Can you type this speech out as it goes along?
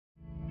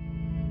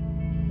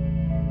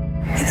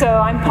So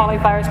I'm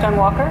Firestone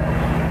Walker.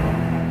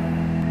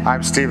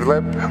 I'm Steve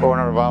Lipp,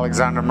 owner of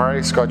Alexander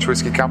Murray Scotch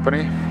Whisky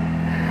Company.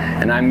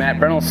 And I'm Matt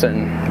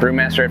Brynildson,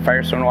 Brewmaster at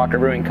Firestone Walker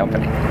Brewing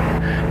Company.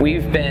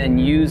 We've been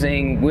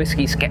using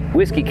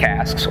whiskey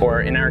casks,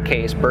 or in our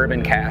case,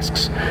 bourbon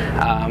casks,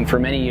 for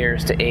many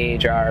years to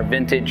age our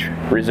vintage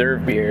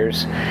reserve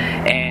beers.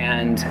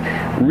 And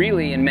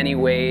really, in many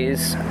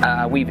ways,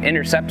 we've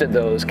intercepted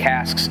those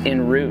casks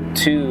en route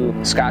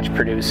to Scotch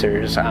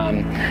producers.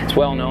 It's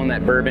well known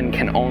that bourbon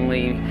can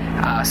only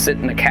sit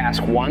in a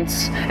cask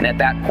once, and at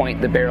that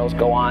point, the barrels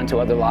go on to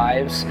other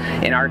lives.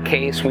 In our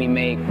case, we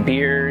make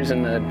beers,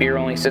 and the beer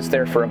only sits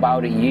there for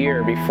about a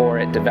year before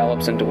it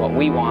develops into what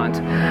we want.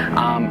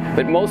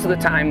 But most of the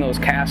time those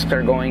casks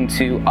are going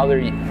to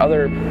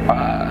other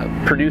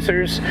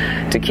producers,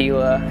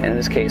 tequila, in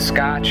this case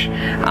Scotch,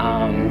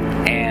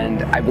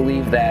 and I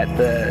believe that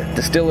the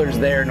distillers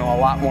there know a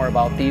lot more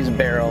about these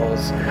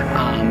barrels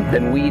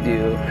than we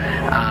do.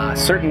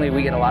 Certainly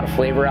we get a lot of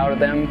flavor out of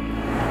them.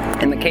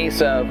 In the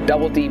case of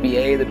Double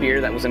DBA, the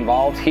beer that was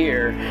involved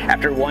here,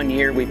 after 1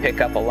 year we pick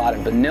up a lot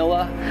of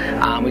vanilla.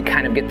 We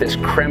kind of get this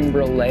creme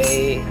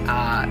brulee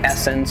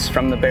essence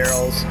from the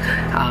barrels.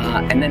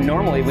 And then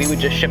normally we would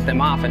just ship them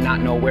off and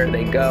not know where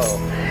they go.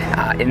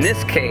 In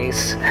this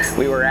case,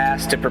 we were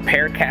asked to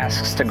prepare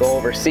casks to go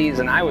overseas,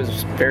 and I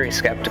was very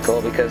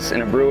skeptical because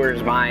in a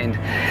brewer's mind,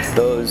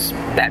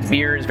 that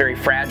beer is very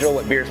fragile.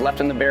 What beer's left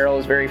in the barrel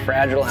is very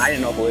fragile, and I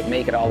didn't know if it would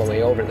make it all the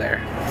way over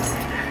there.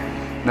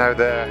 Now,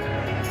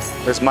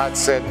 as Matt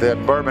said, the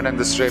bourbon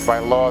industry, by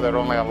law, they're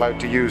only allowed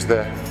to use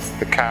the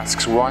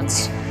casks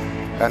once.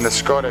 And the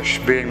Scottish,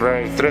 being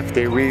very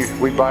thrifty,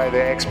 we buy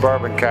the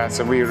ex-bourbon casks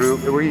and we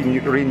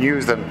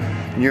reuse them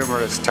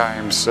numerous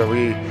times. So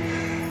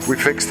we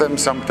fix them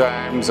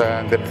sometimes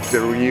and they're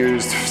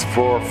reused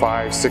 4,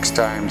 5, 6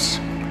 times.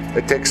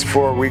 It takes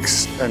 4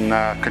 weeks in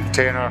a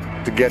container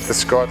to get to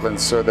Scotland.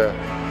 So the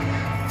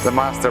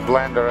master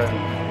blender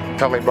in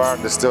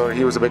Tullibardine Distillery,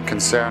 he was a bit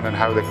concerned on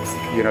how the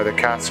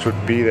casks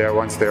would be there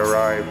once they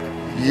arrived.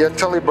 Yeah,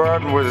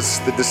 Tullibardine was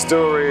the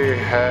distillery.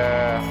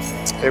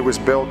 It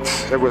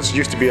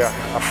used to be a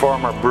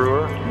former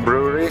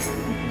brewery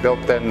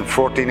built in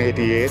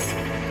 1488,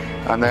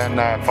 and then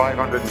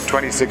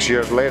 526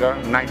 years later,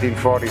 in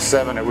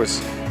 1947, it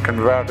was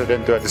converted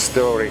into a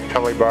distillery,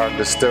 Tullibardine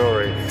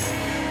Distillery.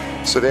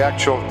 So the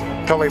actual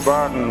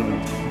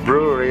Tullibardine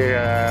brewery,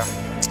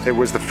 it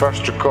was the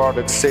first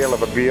recorded sale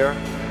of a beer.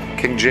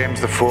 King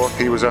James IV,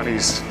 he was on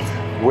his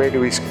way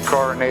to his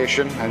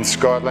coronation in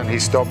Scotland. He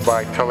stopped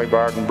by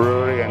Tullibardine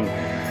Brewery, and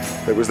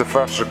it was the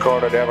first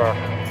recorded ever,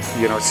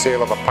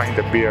 sale of a pint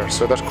of beer.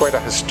 So there's quite a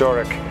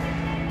historic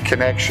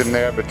connection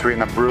there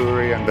between a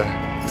brewery and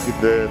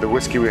the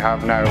whiskey we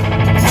have now.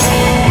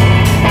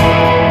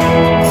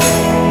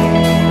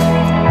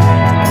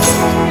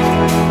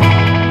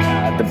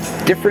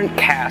 Different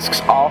casks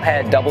all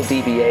had double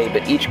DBA,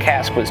 but each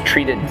cask was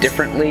treated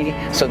differently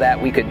so that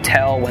we could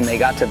tell when they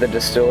got to the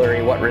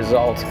distillery what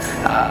result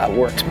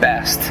worked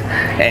best.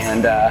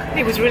 And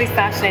it was really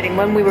fascinating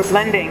when we were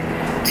blending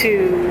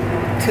to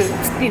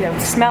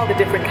smell the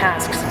different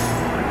casks,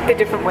 the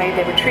different way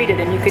they were treated,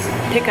 and you could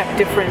pick up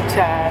different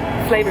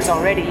flavors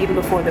already even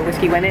before the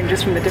whiskey went in,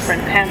 just from the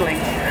different handling.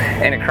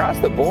 And across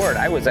the board,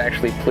 I was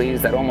actually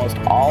pleased that almost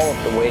all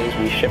of the ways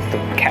we shipped the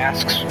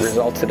casks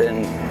resulted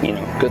in,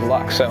 good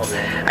luck. So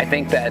I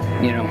think that,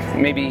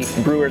 maybe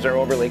brewers are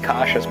overly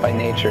cautious by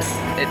nature.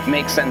 It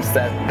makes sense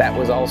that that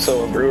was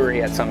also a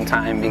brewery at some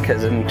time,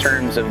 because in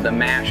terms of the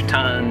mash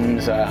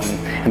tuns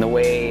and the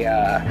way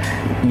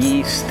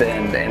yeast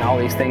and all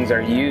these things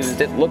are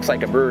used, it looks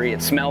like a brewery,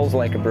 it smells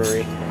like a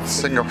brewery.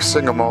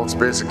 Single malt's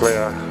basically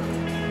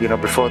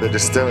before they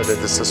distill it,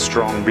 it's a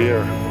strong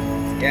beer.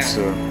 Yeah.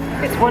 So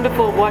it's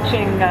wonderful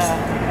watching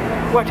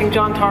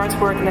John Torrance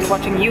work and then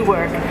watching you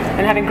work,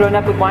 and having grown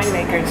up with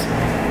winemakers.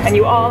 And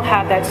you all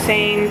have that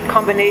same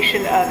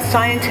combination of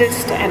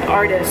scientist and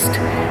artist,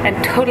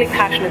 and totally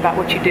passionate about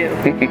what you do.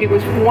 It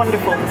was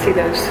wonderful to see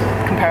those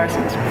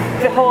comparisons.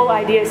 The whole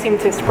idea seemed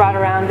to sprout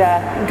around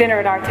dinner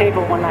at our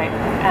table one night,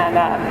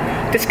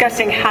 and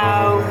discussing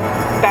how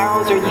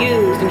barrels are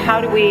used and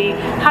how do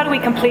we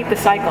complete the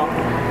cycle,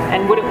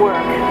 and would it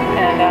work?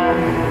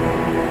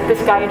 And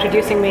this guy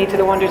introducing me to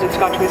the wonders of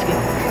Scotch whiskey.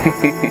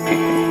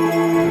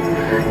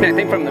 And I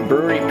think from the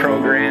brewery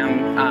program,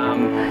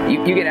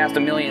 you get asked a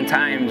million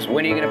times,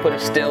 when are you going to put a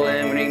still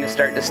in? When are you going to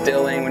start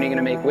distilling? When are you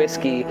going to make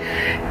whiskey?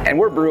 And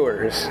we're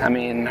brewers. I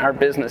mean, our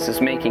business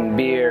is making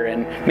beer,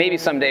 and maybe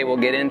someday we'll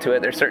get into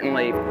it. There's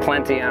certainly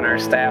plenty on our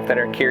staff that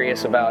are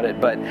curious about it,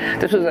 but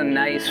this was a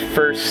nice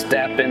first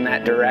step in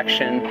that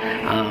direction,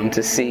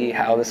 to see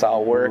how this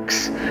all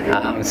works,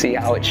 see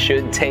how it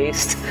should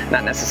taste,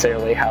 not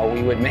necessarily how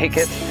we would make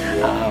it.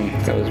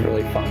 So it was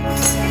really fun.